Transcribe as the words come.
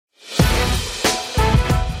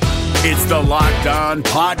It's the Locked On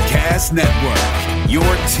Podcast Network, your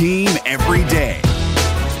team every day.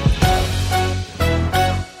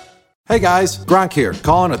 Hey guys, Gronk here,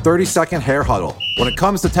 calling a 30-second hair huddle. When it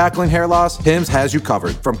comes to tackling hair loss, Hims has you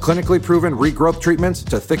covered. From clinically proven regrowth treatments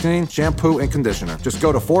to thickening, shampoo, and conditioner. Just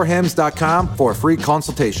go to 4hims.com for a free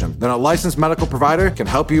consultation. Then a licensed medical provider can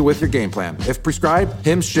help you with your game plan. If prescribed,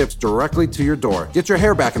 Hims ships directly to your door. Get your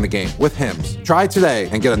hair back in the game with Hims. Try today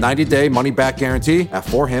and get a 90-day money-back guarantee at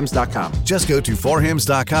 4hims.com. Just go to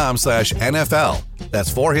 4hims.com/NFL.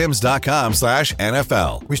 That's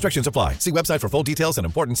 4hims.com/NFL. Restrictions apply. See website for full details and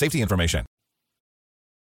important safety information.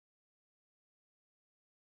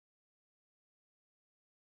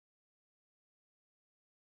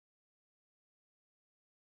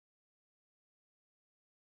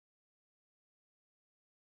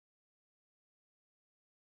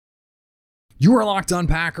 You are Locked On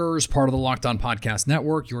Packers, part of the Locked On Podcast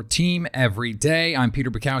Network, your team every day. I'm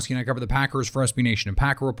Peter Bukowski, and I cover the Packers for SB Nation and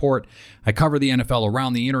Packer Report. I cover the NFL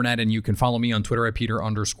around the internet, and you can follow me on Twitter at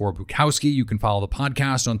Peter_Bukowski. You can follow the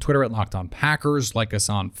podcast on Twitter at Locked On Packers, like us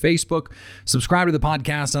on Facebook. Subscribe to the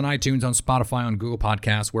podcast on iTunes, on Spotify, on Google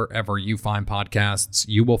Podcasts, wherever you find podcasts.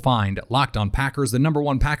 You will find Locked On Packers, the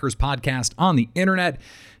 #1 Packers podcast on the internet,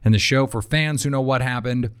 and the show for fans who know what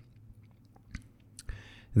happened.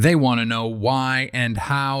 They want to know why and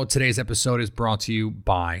how. Today's episode is brought to you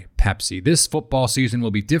by Pepsi. This football season will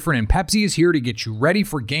be different, and Pepsi is here to get you ready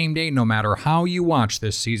for game day no matter how you watch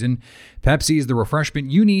this season. Pepsi is the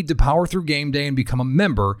refreshment you need to power through game day and become a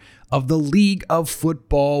member of the League of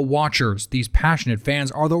Football Watchers. These passionate fans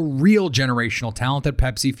are the real generational talent that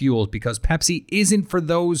Pepsi fuels, because Pepsi isn't for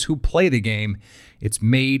those who play the game. It's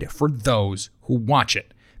made for those who watch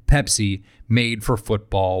it. Pepsi, made for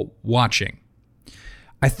football watching.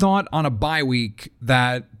 I thought on a bye week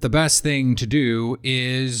that the best thing to do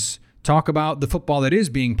is talk about the football that is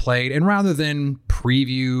being played, and rather than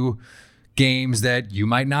preview games that you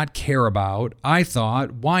might not care about, I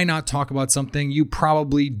thought, why not talk about something you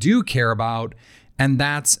probably do care about, and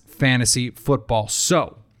that's fantasy football.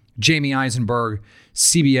 So, Jamey Eisenberg,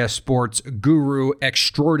 CBS Sports guru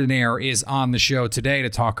extraordinaire, is on the show today to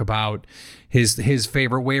talk about his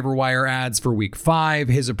favorite waiver wire ads for week 5,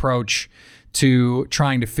 his approach to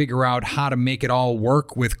trying to figure out how to make it all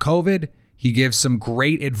work with COVID. He gives some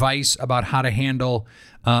great advice about how to handle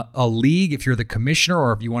a league if you're the commissioner,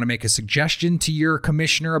 or if you want to make a suggestion to your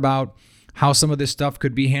commissioner about how some of this stuff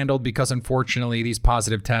could be handled, because unfortunately these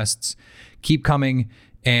positive tests keep coming,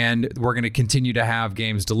 and we're going to continue to have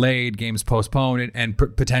games delayed, games postponed, and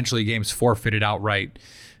potentially games forfeited outright.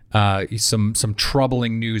 Some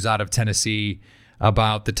troubling news out of Tennessee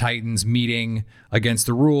about the Titans meeting against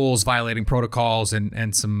the rules, violating protocols,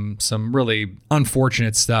 and some really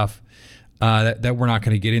unfortunate stuff that we're not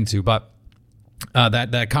going to get into. But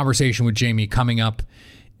that conversation with Jamey coming up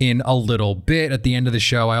in a little bit at the end of the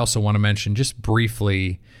show. I also want to mention just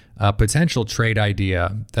briefly a potential trade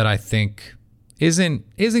idea that I think isn't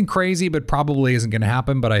crazy, but probably isn't going to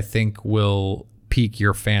happen, but I think will pique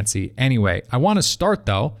your fancy. Anyway, I want to start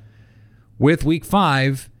though with week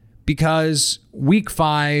 5, because week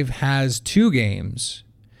 5 has 2 games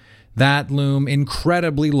that loom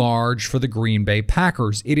incredibly large for the Green Bay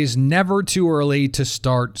Packers. It is never too early to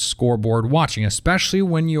start scoreboard watching, especially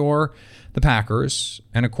when you're the Packers,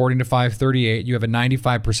 and according to 538, you have a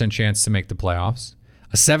 95% chance to make the playoffs,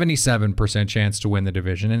 a 77% chance to win the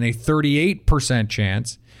division, and a 38%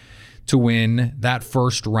 chance to win that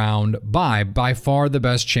first round bye. By far the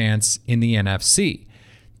best chance in the NFC.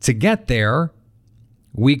 To get there,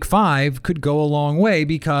 week 5 could go a long way,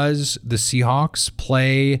 because the Seahawks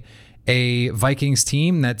play a Vikings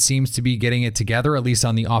team that seems to be getting it together, at least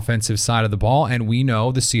on the offensive side of the ball. And we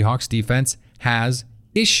know the Seahawks defense has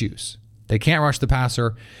issues. They can't rush the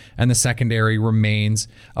passer, and the secondary remains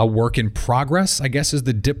a work in progress, I guess is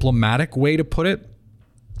the diplomatic way to put it.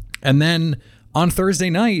 And then on Thursday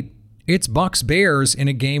night, it's Bucs-Bears in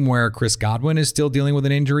a game where Chris Godwin is still dealing with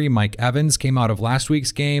an injury. Mike Evans came out of last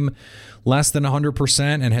week's game less than 100%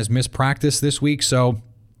 and has missed practice this week. So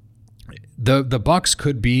the Bucs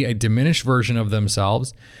could be a diminished version of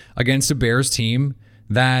themselves against a Bears team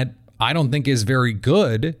that I don't think is very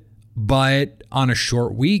good, but on a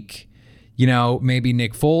short week, maybe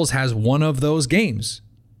Nick Foles has one of those games.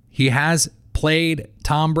 He has played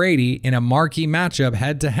Tom Brady in a marquee matchup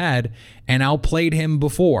head-to-head and outplayed him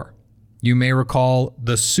before. You may recall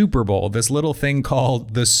the Super Bowl, this little thing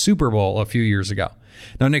called the Super Bowl a few years ago.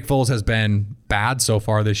 Now, Nick Foles has been bad so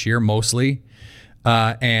far this year, mostly.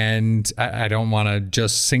 And I don't want to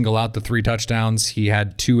just single out the 3 touchdowns. He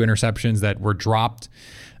had 2 interceptions that were dropped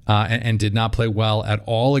and did not play well at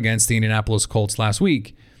all against the Indianapolis Colts last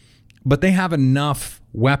week. but they have enough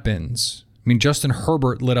weapons. I mean, Justin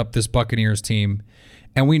Herbert lit up this Buccaneers team,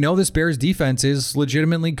 and we know this Bears defense is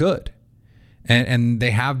legitimately good, and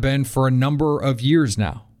they have been for a number of years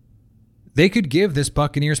now. They could give this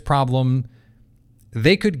Buccaneers team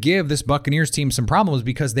some problems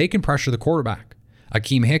because they can pressure the quarterback.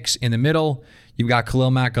 Akeem Hicks in the middle. You've got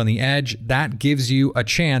Khalil Mack on the edge. That gives you a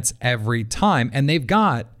chance every time. And they've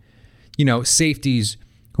got, safeties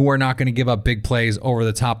who are not going to give up big plays over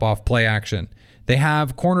the top off play action. They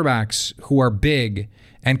have cornerbacks who are big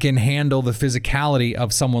and can handle the physicality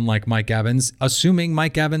of someone like Mike Evans, assuming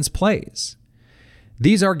Mike Evans plays.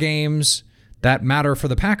 These are games that matter for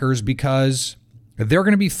the Packers because they're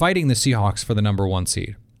going to be fighting the Seahawks for the number 1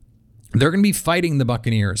 seed. They're going to be fighting the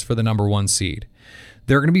Buccaneers for the number 1 seed.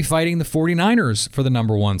 They're going to be fighting the 49ers for the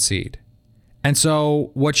number 1 seed. And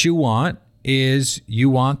so what you want is you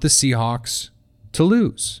want the Seahawks to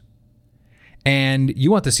lose. And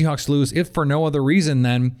you want the Seahawks to lose if for no other reason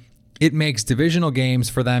than it makes divisional games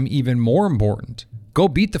for them even more important. Go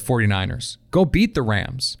beat the 49ers. Go beat the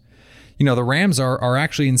Rams. The Rams are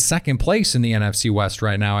actually in second place in the NFC West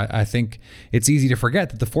right now. I think it's easy to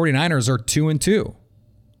forget that the 49ers are 2-2.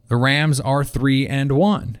 The Rams are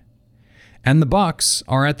 3-1. And the Bucs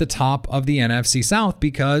are at the top of the NFC South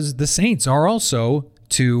because the Saints are also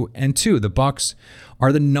 2-2. The Bucs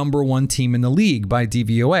are the number 1 team in the league by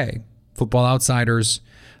DVOA. Football Outsiders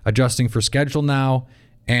adjusting for schedule now,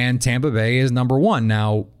 and Tampa Bay is number 1.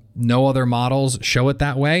 Now, no other models show it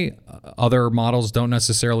that way. Other models don't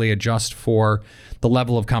necessarily adjust for the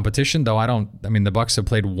level of competition, though the Bucs have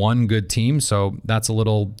played one good team, so that's a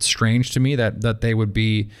little strange to me that they would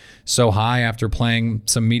be so high after playing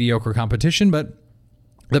some mediocre competition. But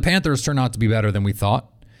the Panthers turn out to be better than we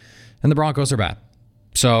thought, and the Broncos are bad.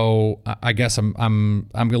 So I guess I'm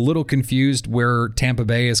a little confused where Tampa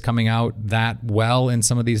Bay is coming out that well in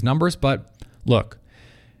some of these numbers, but look,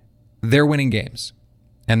 they're winning games.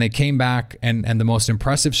 And they came back, and the most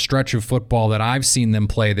impressive stretch of football that I've seen them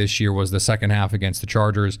play this year was the second half against the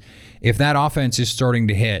Chargers. If that offense is starting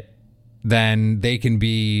to hit, then they can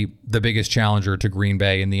be the biggest challenger to Green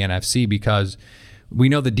Bay in the NFC because we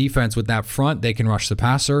know the defense with that front, they can rush the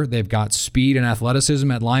passer. They've got speed and athleticism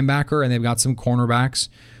at linebacker, and they've got some cornerbacks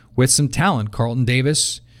with some talent. Carlton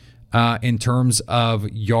Davis, in terms of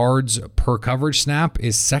yards per coverage snap,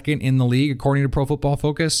 is second in the league according to Pro Football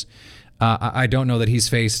Focus. I don't know that he's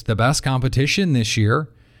faced the best competition this year.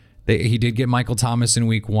 He did get Michael Thomas in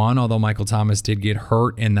week 1, although Michael Thomas did get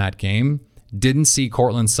hurt in that game. Didn't see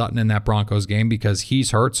Cortland Sutton in that Broncos game because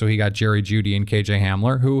he's hurt, so he got Jerry Jeudy and KJ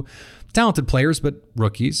Hamler, who talented players but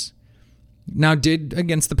rookies. Now did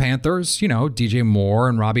against the Panthers, DJ Moore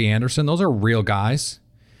and Robbie Anderson. Those are real guys.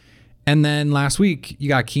 And then last week you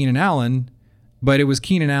got Keenan Allen, but it was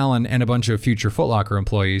Keenan Allen and a bunch of future Foot Locker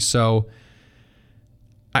employees. So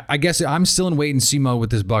I guess I'm still in wait and see mode with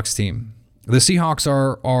this Bucs team. The Seahawks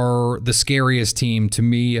are the scariest team to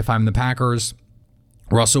me if I'm the Packers.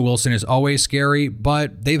 Russell Wilson is always scary,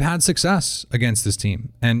 but they've had success against this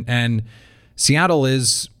team. And Seattle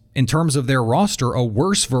is, in terms of their roster, a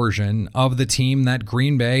worse version of the team that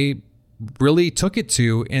Green Bay really took it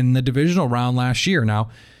to in the divisional round last year. Now,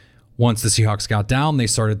 once the Seahawks got down, they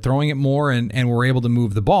started throwing it more and were able to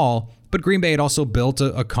move the ball. But Green Bay had also built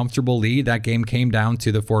a comfortable lead. That game came down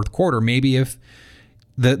to the fourth quarter. Maybe if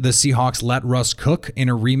the Seahawks let Russ cook in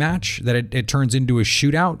a rematch, that it turns into a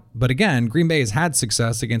shootout. But again, Green Bay has had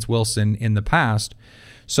success against Wilson in the past.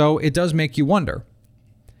 So it does make you wonder.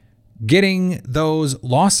 Getting those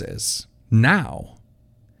losses now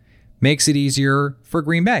makes it easier for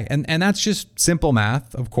Green Bay. And that's just simple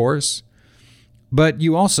math, of course. But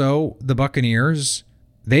you also, the Buccaneers,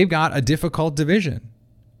 they've got a difficult division.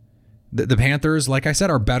 The Panthers, like I said,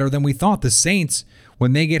 are better than we thought. The Saints,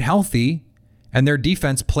 when they get healthy and their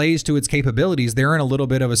defense plays to its capabilities, they're in a little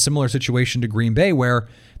bit of a similar situation to Green Bay where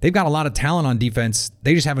they've got a lot of talent on defense.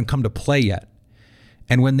 They just haven't come to play yet.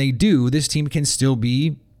 And when they do, this team can still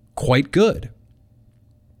be quite good.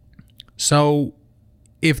 So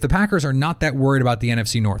if the Packers are not that worried about the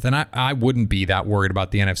NFC North, and I wouldn't be that worried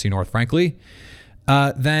about the NFC North, frankly,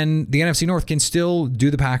 then the NFC North can still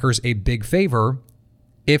do the Packers a big favor.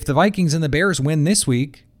 If the Vikings and the Bears win this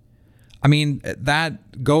week, I mean,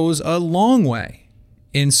 that goes a long way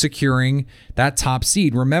in securing that top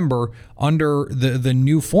seed. Remember, under the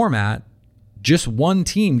new format, just one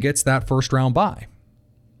team gets that first round bye.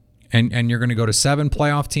 And you're going to go to 7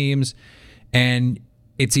 playoff teams. And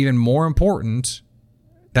it's even more important,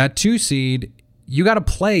 that 2 seed, you got to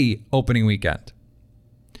play opening weekend.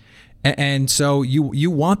 And so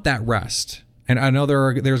you want that rest. And I know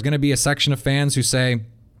there's going to be a section of fans who say,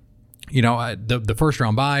 The first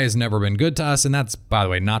round bye has never been good to us. And that's, by the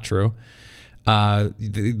way, not true.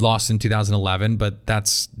 They lost in 2011, but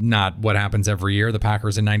that's not what happens every year. The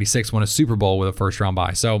Packers in 96 won a Super Bowl with a first round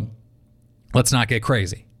bye. So let's not get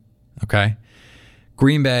crazy. Okay.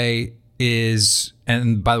 Green Bay is,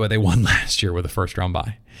 and by the way, they won last year with a first round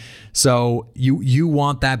bye. So you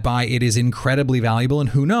want that bye. It is incredibly valuable. And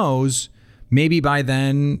who knows, maybe by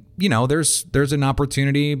then, there's an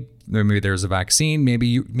opportunity. Maybe there's a vaccine. Maybe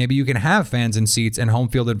you can have fans in seats, and home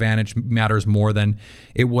field advantage matters more than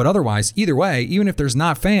it would otherwise. Either way, even if there's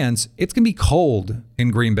not fans, it's going to be cold in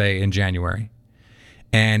Green Bay in January.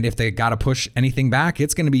 And if they got to push anything back,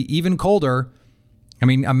 it's going to be even colder. I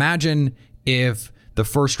mean, imagine if the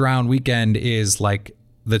first round weekend is like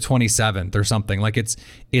the 27th or something. Like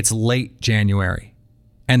it's late January,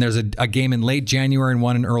 and there's a game in late January and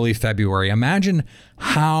one in early February. Imagine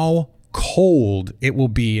how cold it will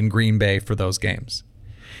be in Green Bay for those games.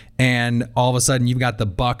 And all of a sudden you've got the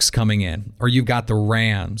Bucks coming in, or you've got the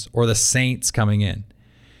Rams or the Saints coming in,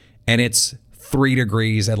 and it's 3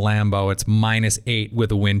 degrees at Lambeau. It's -8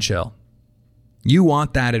 with a wind chill. You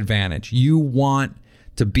want that advantage. You want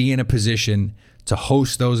to be in a position to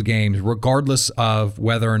host those games, regardless of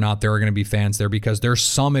whether or not there are going to be fans there, because there's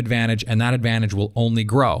some advantage, and that advantage will only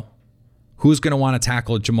grow. Who's going to want to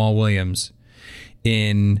tackle Jamal Williams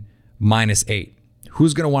in -8?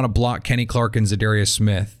 Who's going to want to block Kenny Clark and Zadarius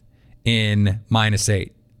Smith in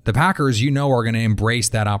 -8? The Packers, are going to embrace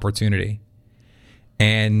that opportunity.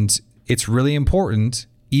 And it's really important,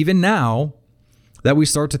 even now, that we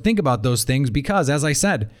start to think about those things, because, as I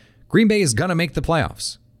said, Green Bay is going to make the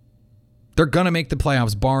playoffs. They're going to make the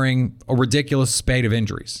playoffs, barring a ridiculous spate of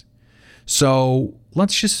injuries. So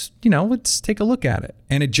let's just, let's take a look at it.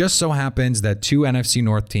 And it just so happens that 2 NFC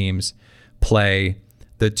North teams play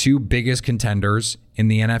the 2 biggest contenders in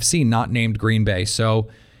the NFC, not named Green Bay. So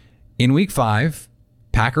in week 5,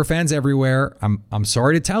 Packer fans everywhere, I'm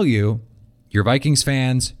sorry to tell you, you're Vikings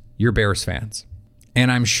fans, you're Bears fans. And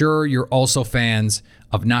I'm sure you're also fans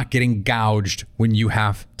of not getting gouged when you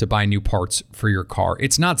have to buy new parts for your car.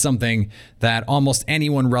 It's not something that almost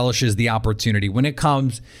anyone relishes the opportunity. When it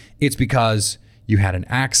comes, it's because you had an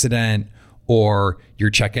accident, or your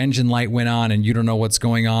check engine light went on and you don't know what's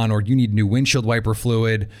going on, or you need new windshield wiper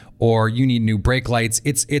fluid, or you need new brake lights.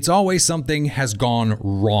 It's always something has gone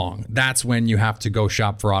wrong. That's when you have to go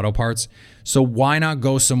shop for auto parts. So why not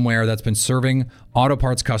go somewhere that's been serving auto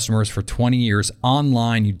parts customers for 20 years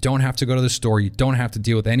online? You don't have to go to the store. You don't have to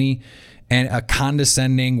deal with any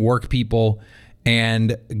condescending work people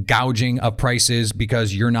and gouging of prices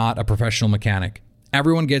because you're not a professional mechanic.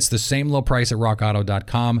 Everyone gets the same low price at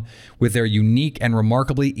rockauto.com with their unique and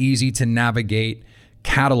remarkably easy to navigate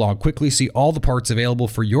catalog. Quickly see all the parts available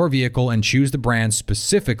for your vehicle and choose the brand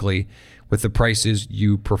specifically with the prices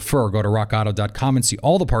you prefer. Go to rockauto.com and see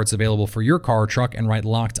all the parts available for your car or truck, and write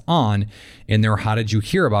Locked On in their How Did You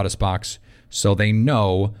Hear About Us box so they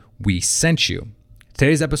know we sent you.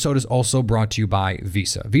 Today's episode is also brought to you by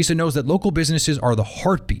Visa. Visa knows that local businesses are the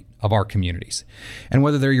heartbeat of our communities. And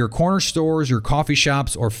whether they're your corner stores, your coffee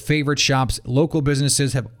shops, or favorite shops, local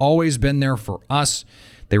businesses have always been there for us.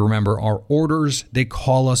 They remember our orders. They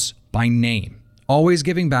call us by name. Always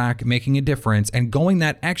giving back, making a difference, and going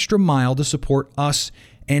that extra mile to support us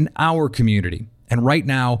and our community. And right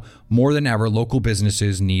now, more than ever, local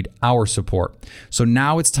businesses need our support. So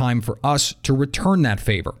now it's time for us to return that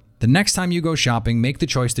favor. The next time you go shopping, make the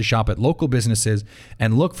choice to shop at local businesses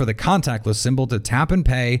and look for the contactless symbol to tap and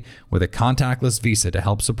pay with a contactless Visa to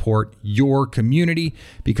help support your community,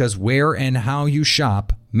 because where and how you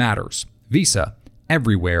shop matters. Visa,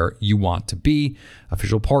 everywhere you want to be.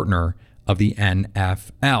 Official partner of the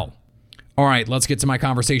NFL. All right, let's get to my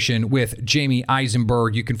conversation with Jamey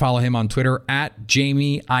Eisenberg. You can follow him on Twitter at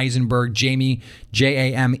Jamey Eisenberg, Jamey,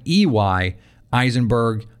 Jamey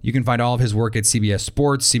Eisenberg. You can find all of his work at CBS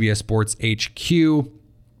Sports, CBS Sports HQ.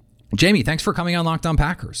 Jamey, thanks for coming on Locked On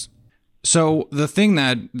Packers. So the thing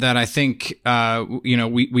that I think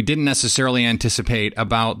we didn't necessarily anticipate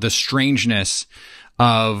about the strangeness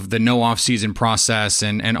of the no offseason process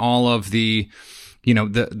and all of the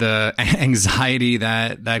the anxiety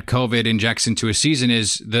that COVID injects into a season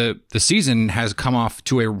is the season has come off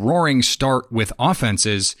to a roaring start with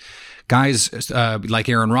offenses. Guys like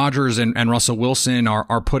Aaron Rodgers and Russell Wilson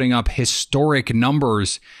are putting up historic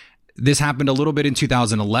numbers. This happened a little bit in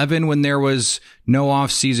 2011 when there was no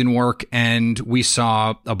off-season work, and we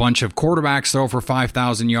saw a bunch of quarterbacks throw for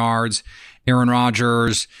 5,000 yards. Aaron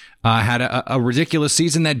Rodgers had a ridiculous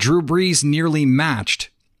season that Drew Brees nearly matched.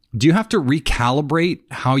 Do you have to recalibrate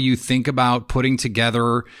how you think about putting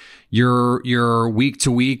together your week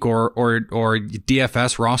to week or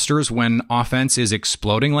DFS rosters when offense is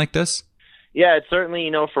exploding like this? Yeah, it's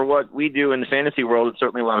certainly, for what we do in the fantasy world, it's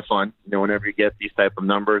certainly a lot of fun, whenever you get these type of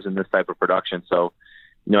numbers and this type of production. So,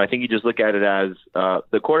 I think you just look at it as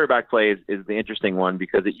the quarterback play is the interesting one,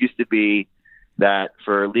 because it used to be that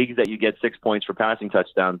for leagues that you get 6 points for passing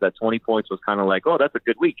touchdowns, that 20 points was kind of like, oh, that's a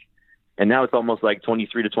good week. And now it's almost like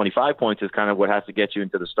 23 to 25 points is kind of what has to get you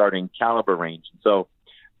into the starting caliber range. So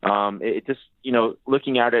it just,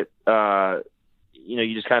 looking at it,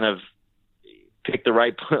 you just kind of pick the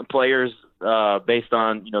right players based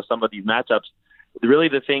on, some of these matchups. Really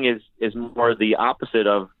the thing is more the opposite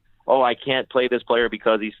of, oh, I can't play this player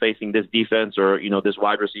because he's facing this defense or, this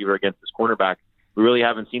wide receiver against this cornerback. We really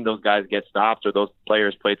haven't seen those guys get stopped or those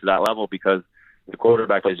players play to that level because the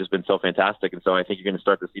quarterback play has just been so fantastic. And so I think you're going to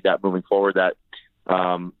start to see that moving forward, that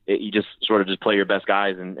you just sort of just play your best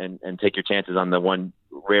guys and take your chances on the one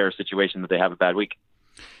rare situation that they have a bad week.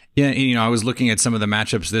 Yeah, I was looking at some of the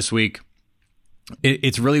matchups this week.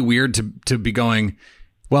 It's really weird to be going,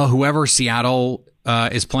 well, whoever Seattle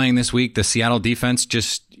is playing this week, the Seattle defense,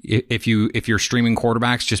 just if you're streaming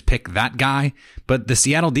quarterbacks, just pick that guy. But the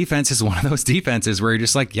Seattle defense is one of those defenses where you're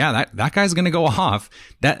just like, yeah, that guy's going to go off.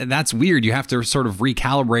 That's weird. You have to sort of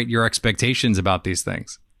recalibrate your expectations about these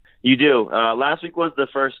things. You do. Last week was the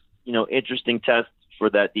first, interesting test for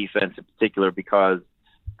that defense in particular, because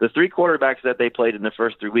the three quarterbacks that they played in the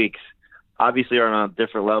first 3 weeks obviously are on a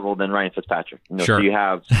different level than Ryan Fitzpatrick. Sure. So you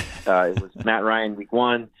have it was Matt Ryan week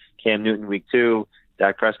 1, Cam Newton week 2,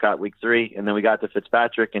 Dak Prescott week 3, and then we got to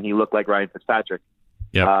Fitzpatrick, and he looked like Ryan Fitzpatrick.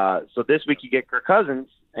 Yep. So this week you get Kirk Cousins,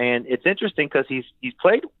 and it's interesting because he's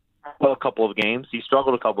played a couple of games, he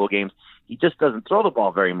struggled a couple of games, he just doesn't throw the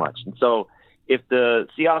ball very much. And so if the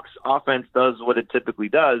Seahawks offense does what it typically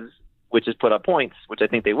does, which is put up points, which I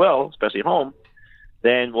think they will, especially at home,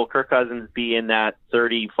 then will Kirk Cousins be in that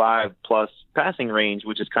 35-plus passing range,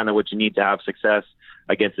 which is kind of what you need to have success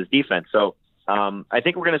against this defense. So I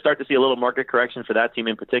think we're going to start to see a little market correction for that team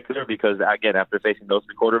in particular, because, again, after facing those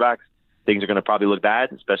three quarterbacks, things are going to probably look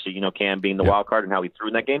bad, especially, Cam being the wild card and how he threw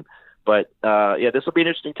in that game. But, this will be an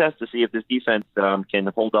interesting test to see if this defense can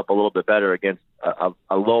hold up a little bit better against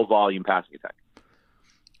a low-volume passing attack.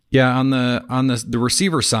 Yeah, on the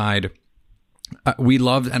receiver side, we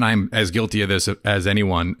loved, and I'm as guilty of this as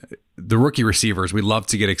anyone, the rookie receivers. We love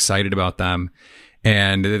to get excited about them.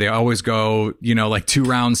 And they always go, like 2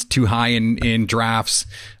 rounds too high in drafts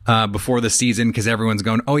before the season, because everyone's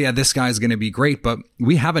going, oh yeah, this guy's going to be great. But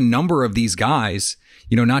we have a number of these guys,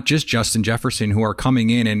 not just Justin Jefferson, who are coming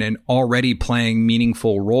in and already playing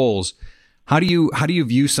meaningful roles. How do you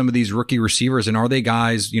view some of these rookie receivers? And are they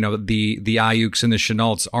guys, the Ayuks and the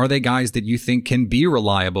Chenaults, are they guys that you think can be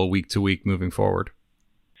reliable week to week moving forward?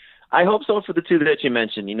 I hope so for the two that you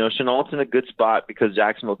mentioned. Chenault's in a good spot because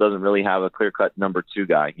Jacksonville doesn't really have a clear-cut number 2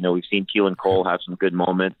 guy. We've seen Keelan Cole have some good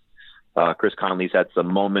moments. Chris Conley's had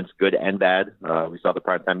some moments, good and bad. We saw the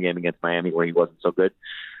primetime game against Miami where he wasn't so good.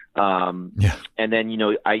 And then,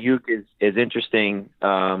 Ayuk is interesting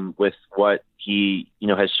with what he,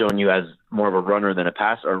 has shown you as more of a runner than a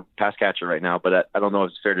pass catcher right now. But I don't know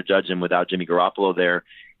if it's fair to judge him without Jimmy Garoppolo there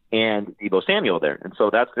and Deebo Samuel there. And so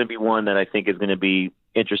that's going to be one that I think is going to be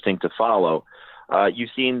interesting to follow. You've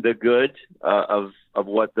seen the good of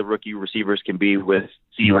what the rookie receivers can be with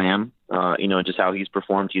CeeDee Lamb, just how he's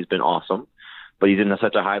performed. He's been awesome. But he's in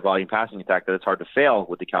such a high-volume passing attack that it's hard to fail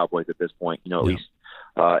with the Cowboys at this point. At least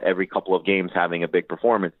every couple of games having a big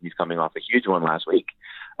performance. He's coming off a huge one last week.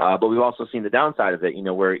 But we've also seen the downside of it,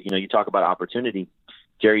 where, you talk about opportunity.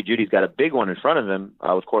 Jerry Jeudy's got a big one in front of him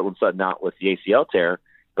with Cortland Sutton out with the ACL tear,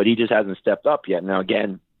 but he just hasn't stepped up yet. Now,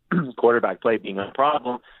 again, quarterback play being a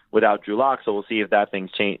problem without Drew Lock, so we'll see if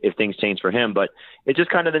things change for him. But it's just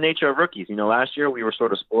kind of the nature of rookies. Last year we were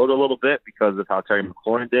sort of spoiled a little bit because of how Terry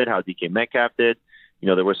McLaurin did, how DK Metcalf did.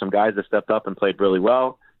 There were some guys that stepped up and played really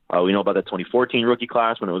well. We know about the 2014 rookie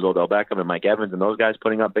class when it was Odell Beckham and Mike Evans and those guys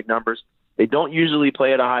putting up big numbers. They don't usually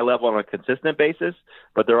play at a high level on a consistent basis,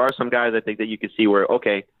 but there are some guys I think that you could see where,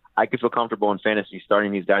 okay, I could feel comfortable in fantasy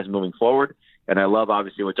starting these guys moving forward. And I love,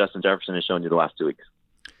 obviously, what Justin Jefferson has shown you the last 2 weeks.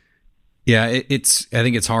 Yeah, I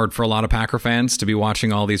think it's hard for a lot of Packer fans to be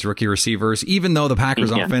watching all these rookie receivers, even though the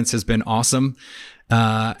Packers offense has been awesome,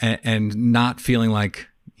 and not feeling like,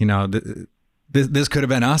 this could have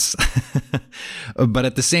been us. But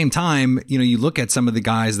at the same time, you look at some of the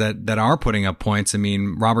guys that are putting up points. I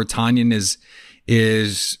mean, Robert Tonyan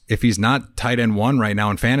is if he's not tight end 1 right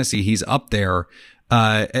now in fantasy, he's up there.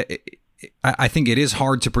 I think it is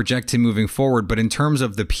hard to project him moving forward, but in terms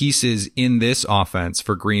of the pieces in this offense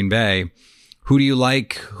for Green Bay, Who do you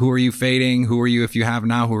like? Who are you fading? Who are you, if you have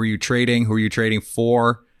now, who are you trading? Who are you trading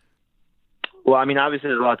for? Well, I mean, obviously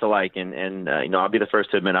there's a lot to like, and I'll be the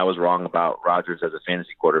first to admit I was wrong about Rodgers as a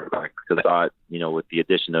fantasy quarterback, because I thought, with the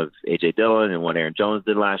addition of A.J. Dillon and what Aaron Jones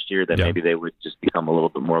did last year, that maybe they would just become a little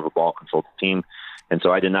bit more of a ball-controlled team. And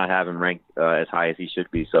so I did not have him ranked as high as he should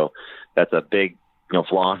be. So that's a big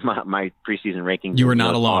flaw in my preseason rankings. You were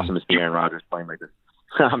not alone. Awesome to see Aaron Rodgers playing like this.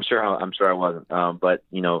 I'm sure I wasn't. But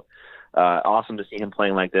awesome to see him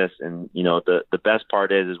playing like this. And the best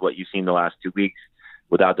part is what you've seen the last 2 weeks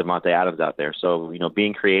without Davante Adams out there. So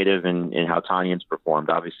being creative in how Tanyan's performed.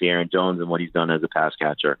 Obviously Aaron Jones and what he's done as a pass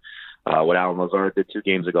catcher. What Alan Lazard did 2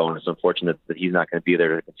 games ago, and it's unfortunate that he's not going to be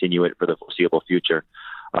there to continue it for the foreseeable future.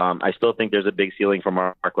 I still think there's a big ceiling for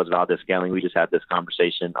Marquez Valdes-Scantling. We just had this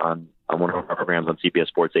conversation on one of our programs on CBS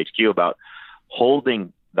Sports HQ about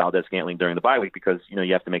holding Valdes-Scantling during the bye week, because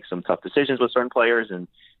you have to make some tough decisions with certain players, and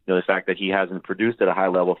the fact that he hasn't produced at a high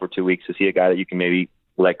level for 2 weeks, is he a guy that you can maybe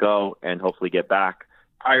let go and hopefully get back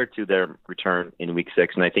prior to their return in week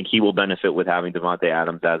 6? And I think he will benefit with having Davante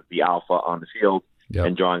Adams as the alpha on the field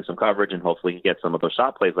and drawing some coverage, and hopefully he gets some of those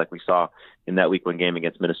shot plays like we saw in that week 1 game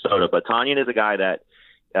against Minnesota. But Tanyan is a guy that,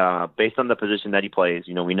 based on the position that he plays,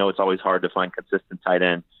 we know it's always hard to find consistent tight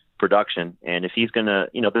end production. And if he's going to,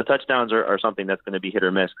 the touchdowns are something that's going to be hit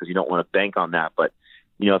or miss, because you don't want to bank on that. But,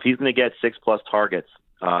 if he's going to get 6+ targets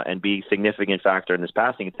and be a significant factor in this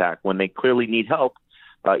passing attack when they clearly need help,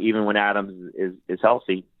 even when Adams is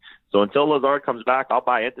healthy. So until Lazard comes back, I'll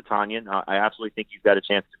buy into Tanyan. I absolutely think he's got a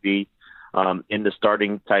chance to be in the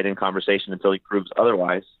starting tight end conversation until he proves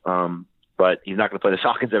otherwise. But he's not going to play the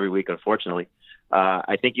Falcons every week, unfortunately.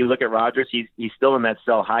 I think you look at Rodgers, he's still in that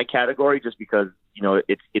sell high category, just because,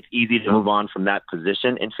 it's easy to move on from that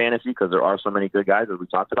position in fantasy, because there are so many good guys, as we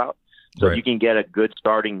talked about. So if you can get a good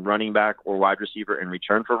starting running back or wide receiver in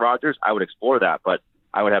return for Rodgers, I would explore that. But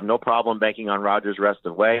I would have no problem banking on Rodgers rest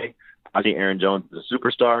of the way. I think Aaron Jones is a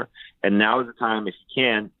superstar. And now is the time, if you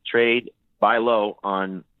can, trade buy low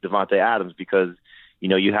on Davante Adams, because,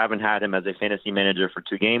 you haven't had him as a fantasy manager for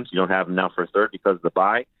 2 games. You don't have him now for a third because of the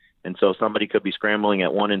bye. And so somebody could be scrambling at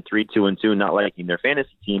 1-3, 2-2, not liking their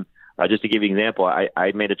fantasy team. Just to give you an example,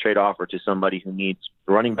 I made a trade offer to somebody who needs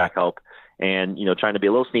running back help, and, trying to be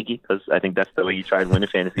a little sneaky, because I think that's the way you try and win in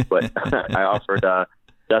fantasy. But I offered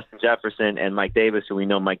Justin Jefferson and Mike Davis, who we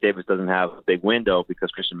know Mike Davis doesn't have a big window because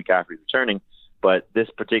Christian McCaffrey's returning. But this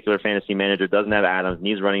particular fantasy manager doesn't have Adams,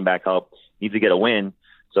 needs running back help, needs to get a win.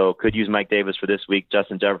 So could use Mike Davis for this week.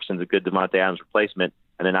 Justin Jefferson's a good Davante Adams replacement,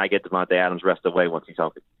 and then I get Davante Adams rest of the way once he's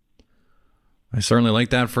healthy. I certainly like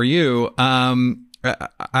that for you.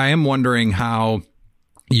 I am wondering how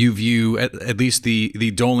you view at least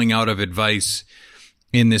the doling out of advice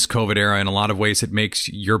in this COVID era. In a lot of ways, it makes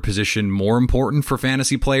your position more important for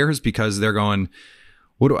fantasy players, because they're going,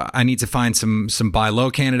 I need to find some buy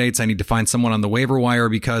low candidates. I need to find someone on the waiver wire,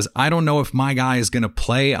 because I don't know if my guy is going to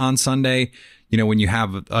play on Sunday. When you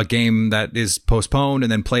have a game that is postponed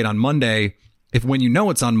and then played on Monday, when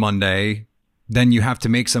it's on Monday, then you have to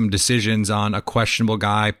make some decisions on a questionable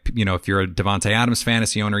guy. If you're a Davante Adams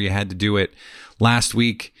fantasy owner, you had to do it last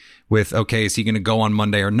week with, okay, is he going to go on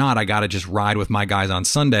Monday or not? I got to just ride with my guys on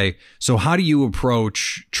Sunday. So how do you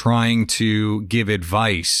approach trying to give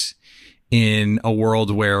advice in a world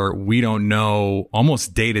where we don't know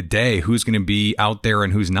almost day to day who's going to be out there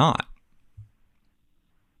and who's not?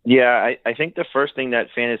 Yeah, I think the first thing that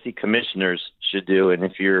fantasy commissioners should do, and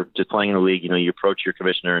if you're just playing in the league, you approach your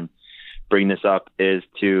commissioner and bring this up, is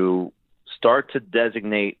to start to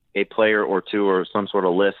designate a player or two or some sort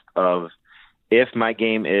of list of, if my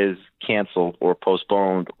game is canceled or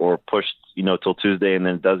postponed or pushed, till Tuesday, and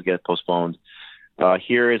then it does get postponed,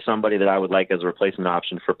 here is somebody that I would like as a replacement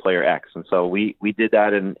option for player X. And so we did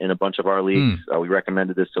that in a bunch of our leagues. We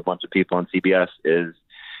recommended this to a bunch of people on CBS. Is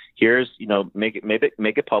here's, make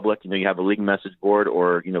it public. You have a league message board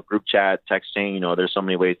or, group chat, text chain. There's so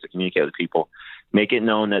many ways to communicate with people. Make it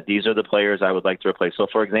known that these are the players I would like to replace. So,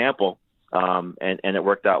 for example, and it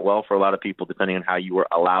worked out well for a lot of people, depending on how you were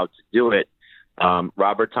allowed to do it.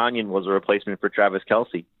 Robert Tonyan was a replacement for Travis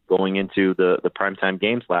Kelce going into the primetime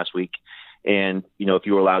games last week. And, if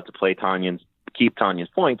you were allowed to play keep Tanyan's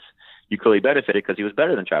points, you clearly benefited because he was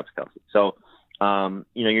better than Travis Kelce. So,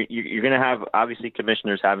 you're going to have, obviously,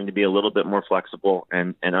 commissioners having to be a little bit more flexible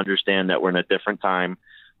and understand that we're in a different time.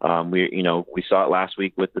 We saw it last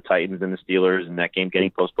week with the Titans and the Steelers, and that game getting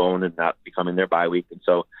postponed and not becoming their bye week. And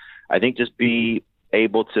so I think just be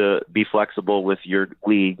able to be flexible with your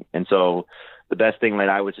league. And so the best thing that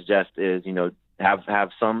I would suggest is, have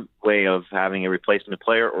some way of having a replacement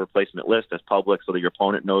player or replacement list that's public, so that your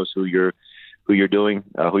opponent knows who your who you're doing,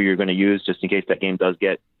 who you're going to use, just in case that game does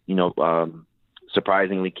get,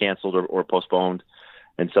 surprisingly canceled or postponed.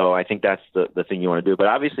 And so I think that's the thing you want to do. But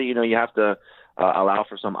obviously, you have to allow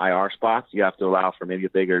for some IR spots. You have to allow for maybe a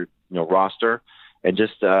bigger, roster, and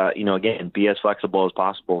just, again, be as flexible as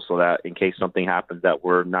possible so that in case something happens that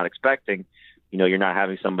we're not expecting, you're not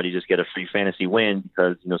having somebody just get a free fantasy win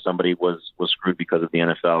because, somebody was screwed because of the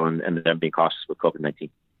NFL and them being cautious with COVID-19.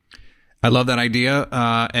 I love that idea.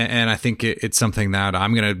 And I think it's something that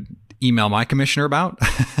I'm going to email my commissioner about.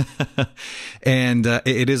 And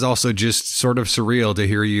it is also just sort of surreal to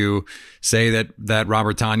hear you say that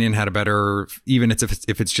Robert Tonyan had a better, even if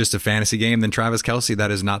it's just a fantasy game, than Travis Kelce.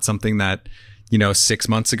 That is not something that, 6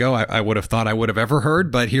 months ago I would have thought I would have ever heard,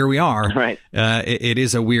 but here we are. Right. It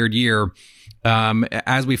is a weird year.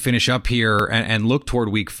 As we finish up here and look toward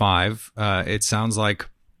week 5, it sounds like,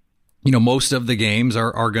 most of the games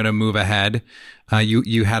are going to move ahead.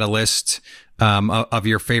 You had a list of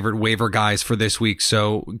your favorite waiver guys for this week.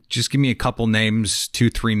 So just give me a couple names,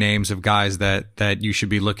 2-3 names of guys that you should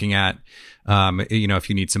be looking at, if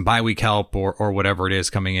you need some bye week help or whatever it is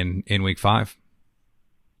coming in week 5.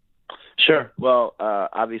 Sure. Well,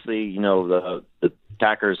 obviously, the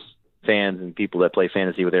Packers fans and people that play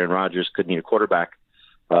fantasy with Aaron Rodgers could need a quarterback.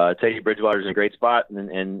 Teddy Bridgewater's in a great spot,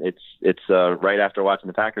 and it's right after watching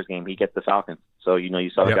the Packers game, he gets the Falcons. So,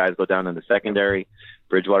 you saw the guys go down in the secondary.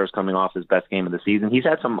 Bridgewater's coming off his best game of the season. He's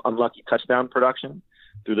had some unlucky touchdown production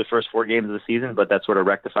through the first 4 games of the season, but that sort of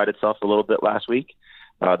rectified itself a little bit last week.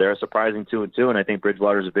 They're a surprising 2-2, and I think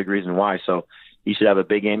Bridgewater's a big reason why. So he should have a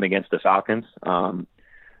big game against the Falcons.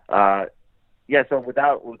 So with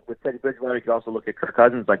Teddy Bridgewater, you can also look at Kirk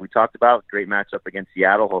Cousins, like we talked about. Great matchup against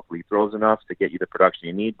Seattle. Hopefully he throws enough to get you the production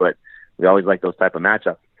you need, but we always like those type of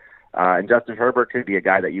matchups. And Justin Herbert could be a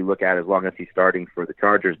guy that you look at as long as he's starting for the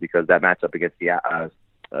Chargers, because that matchup against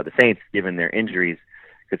the Saints, given their injuries,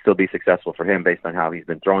 could still be successful for him based on how he's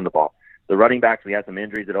been throwing the ball. The running backs, we had some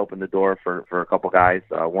injuries that opened the door for a couple guys.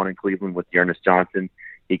 One in Cleveland with Ernest Johnson.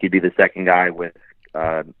 He could be the second guy with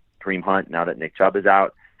Kareem Hunt now that Nick Chubb is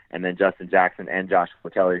out. And then Justin Jackson and Josh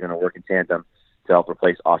Kelly are going to work in tandem to help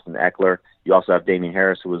replace Austin Eckler. You also have Damian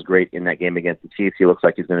Harris, who was great in that game against the Chiefs. He looks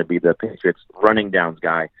like he's going to be the Patriots' running downs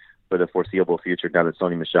guy for the foreseeable future now that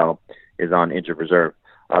Sony Michel is on injured reserve.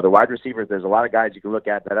 The wide receivers, there's a lot of guys you can look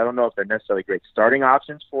at that I don't know if they're necessarily great starting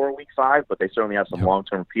options for Week 5, but they certainly have some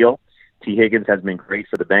long-term appeal. T. Higgins has been great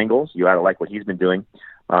for the Bengals. You ought to like what he's been doing.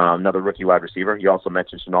 Another rookie wide receiver. You also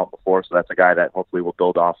mentioned Shenault before, so that's a guy that hopefully will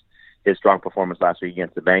build off his strong performance last week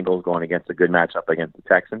against the Bengals, going against a good matchup against the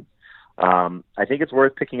Texans. I think it's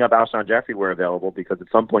worth picking up Alshon Jeffrey where available, because at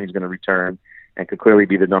some point he's going to return and could clearly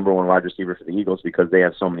be the number 1 wide receiver for the Eagles because they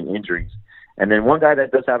have so many injuries. And then one guy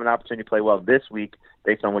that does have an opportunity to play well this week,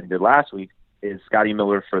 based on what he did last week, is Scotty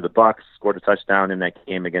Miller for the Bucs. Scored a touchdown in that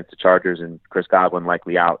game against the Chargers, and Chris Godwin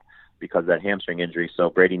likely out because of that hamstring injury. So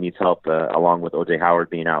Brady needs help, along with O.J. Howard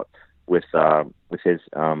being out with his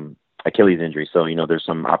Achilles injury. So, there's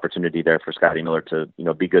some opportunity there for Scotty Miller to,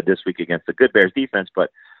 be good this week against a good Bears defense,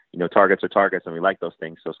 but, targets are targets, and we like those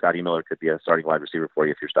things. So Scotty Miller could be a starting wide receiver for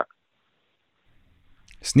you if you're stuck.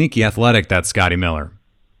 Sneaky athletic, that Scotty Miller.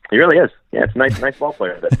 He really is. Yeah, it's a nice ball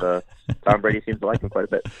player that Tom Brady seems to like him quite a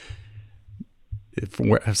bit.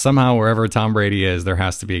 Somehow, wherever Tom Brady is, there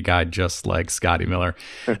has to be a guy just like Scotty Miller.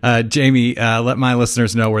 Jamey, let my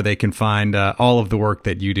listeners know where they can find all of the work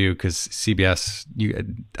that you do, because CBS,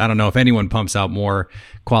 I don't know if anyone pumps out more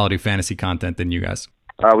quality fantasy content than you guys.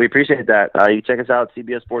 We appreciate that. You check us out,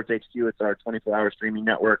 CBS Sports HQ. It's our 24-hour streaming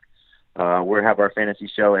network. We have our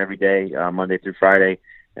fantasy show every day, Monday through Friday,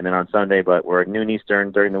 and then on Sunday, but we're at noon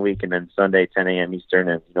Eastern during the week, and then Sunday, 10 a.m. Eastern,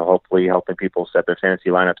 and hopefully helping people set their fantasy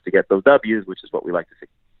lineups to get those W's, which is what we like to see.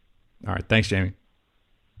 All right. Thanks, Jamey.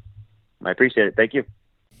 I appreciate it. Thank you.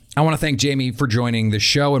 I want to thank Jamey for joining the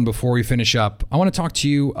show, and before we finish up, I want to talk to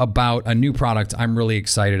you about a new product I'm really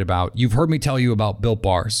excited about. You've heard me tell you about Built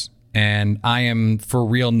Bars, and I am for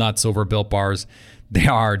real nuts over Built Bars. They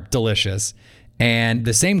are delicious. And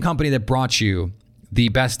the same company that brought you the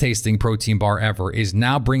best tasting protein bar ever is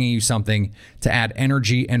now bringing you something to add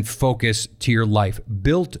energy and focus to your life.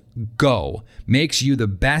 Built Go makes you the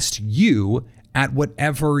best you at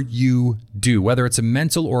whatever you do, whether it's a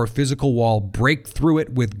mental or a physical wall. Break through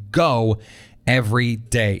it with Go every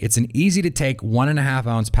day. It's an easy to take 1.5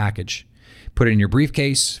 ounce package. Put it in your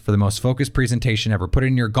briefcase for the most focused presentation ever. Put it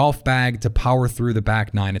in your golf bag to power through the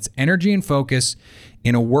back nine. It's energy and focus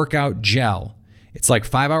in a workout gel. It's like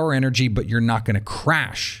 5-hour energy, but you're not going to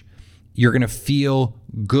crash. You're going to feel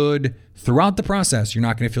good throughout the process. You're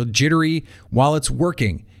not going to feel jittery while it's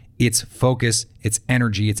working. It's focus, it's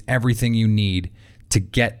energy, it's everything you need to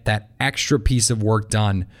get that extra piece of work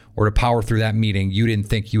done or to power through that meeting you didn't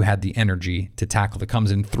think you had the energy to tackle. It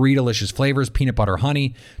comes in 3 delicious flavors: peanut butter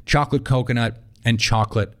honey, chocolate coconut, and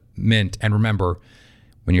chocolate mint. And remember,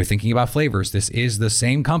 when you're thinking about flavors, this is the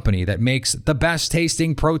same company that makes the best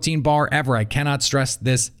tasting protein bar ever. I cannot stress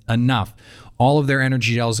this enough. All of their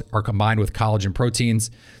energy gels are combined with collagen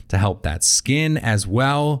proteins to help that skin as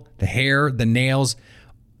well, the hair, the nails.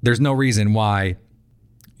 There's no reason why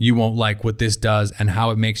you won't like what this does and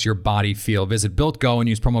how it makes your body feel. Visit Built Go and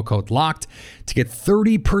use promo code LOCKED to get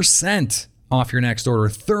 30% off your next order.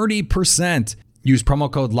 30%. Use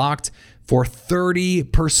promo code LOCKED for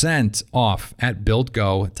 30% off at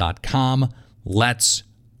BuiltGo.com. Let's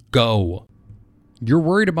go. You're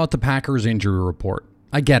worried about the Packers injury report.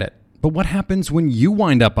 I get it. But what happens when you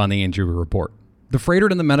wind up on the injury report? The Freighter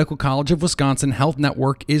and the Medical College of Wisconsin Health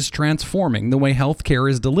Network is transforming the way healthcare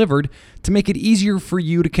is delivered to make it easier for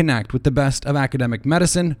you to connect with the best of academic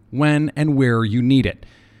medicine when and where you need it.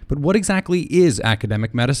 But what exactly is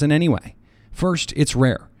academic medicine anyway? First, it's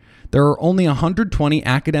rare. There are only 120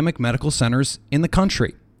 academic medical centers in the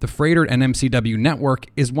country. The Freighter and MCW network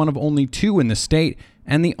is one of only 2 in the state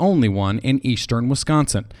and the only one in eastern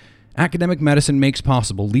Wisconsin. Academic medicine makes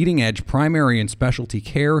possible leading-edge primary and specialty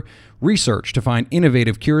care, research to find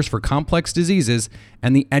innovative cures for complex diseases,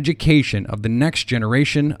 and the education of the next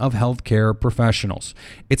generation of healthcare professionals.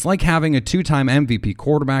 It's like having a 2-time MVP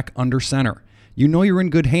quarterback under center. You know you're in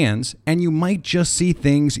good hands, and you might just see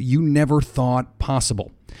things you never thought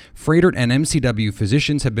possible. Freighter and MCW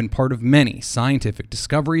physicians have been part of many scientific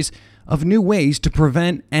discoveries of new ways to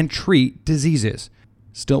prevent and treat diseases.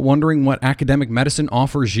 Still wondering what academic medicine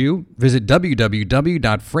offers you? Visit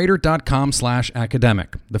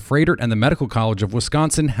www.freighter.com/academic. The Freighter and the Medical College of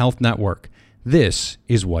Wisconsin Health Network. This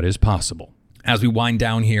is what is possible. As we wind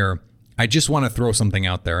down here, I just want to throw something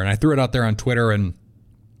out there. And I threw it out there on Twitter, and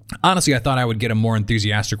honestly, I thought I would get a more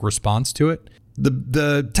enthusiastic response to it.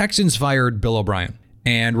 The Texans fired Bill O'Brien.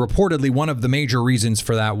 And reportedly, one of the major reasons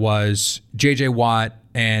for that was J.J. Watt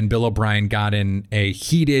and Bill O'Brien got in a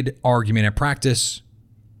heated argument at practice.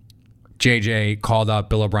 J.J. called out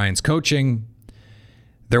Bill O'Brien's coaching.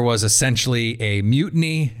 There was essentially a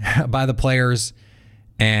mutiny by the players,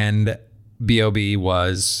 and B.O.B.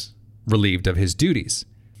 was relieved of his duties.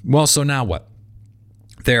 Well, so now what?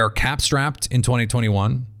 They're cap-strapped in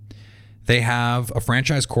 2021. They have a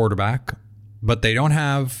franchise quarterback, but they don't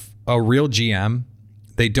have a real GM.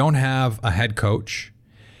 They don't have a head coach,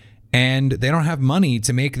 and they don't have money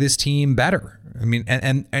to make this team better. I mean,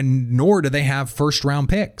 and nor do they have first-round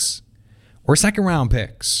picks or second-round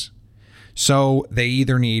picks. So they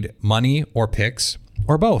either need money or picks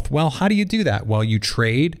or both. Well, how do you do that? Well, you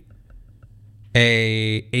trade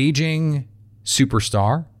a aging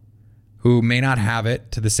superstar who may not have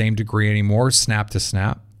it to the same degree anymore, snap to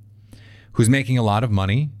snap, who's making a lot of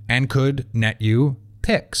money and could net you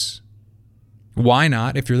picks. Why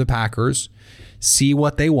not, if you're the Packers, see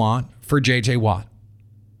what they want for J.J. Watt?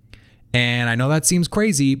 And I know that seems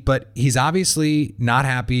crazy, but he's obviously not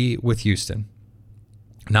happy with Houston,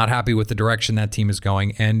 not happy with the direction that team is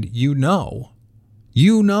going. And you know,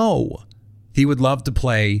 he would love to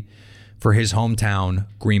play for his hometown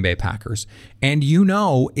Green Bay Packers. And you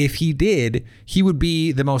know, if he did, he would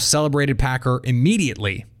be the most celebrated Packer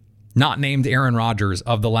immediately, not named Aaron Rodgers,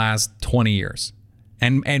 of the last 20 years.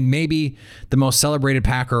 And maybe the most celebrated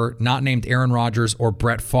Packer, not named Aaron Rodgers or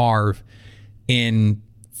Brett Favre, in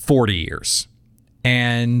 40 years.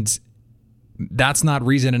 And that's not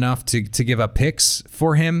reason enough to give up picks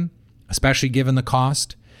for him, especially given the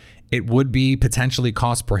cost. It would be potentially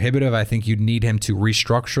cost prohibitive. I think you'd need him to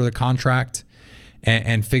restructure the contract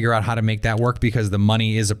and figure out how to make that work, because the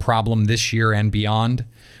money is a problem this year and beyond.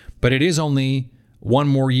 But it is only one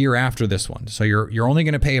more year after this one. So you're only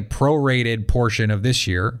going to pay a prorated portion of this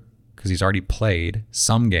year because he's already played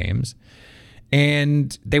some games.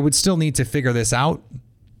 And they would still need to figure this out.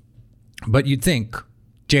 But you'd think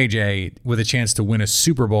JJ, with a chance to win a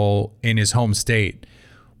Super Bowl in his home state,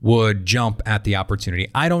 would jump at the opportunity.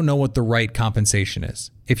 I don't know what the right compensation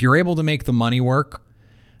is. If you're able to make the money work,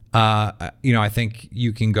 I think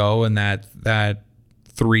you can go in that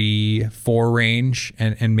 3-4 range,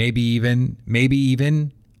 and maybe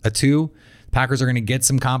even a 2. Packers are going to get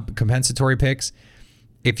some compensatory picks.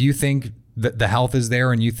 If you think that the health is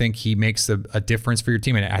there and you think he makes a difference for your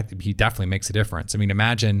team, and he definitely makes a difference. I mean,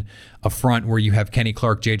 imagine a front where you have Kenny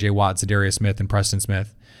Clark, J.J. Watt, Zadarius Smith, and Preston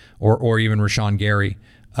Smith, or even Rashawn Gary.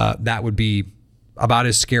 That would be about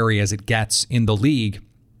as scary as it gets in the league.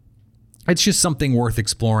 It's just something worth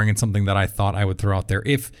exploring and something that I thought I would throw out there.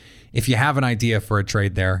 If you have an idea for a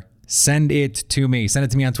trade there, Send it to me. Send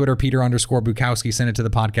it to me on Twitter, Peter_Bukowski. Send it to the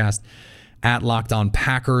podcast at Locked On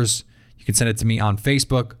Packers. You can send it to me on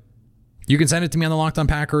Facebook. You can send it to me on the Locked On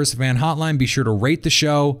Packers fan hotline. Be sure to rate the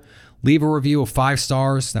show. Leave a review of 5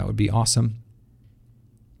 stars. That would be awesome.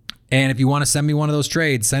 And if you want to send me one of those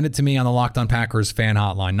trades, send it to me on the Locked On Packers fan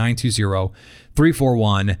hotline,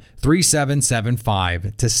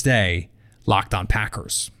 920-341-3775 to stay Locked On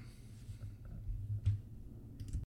Packers.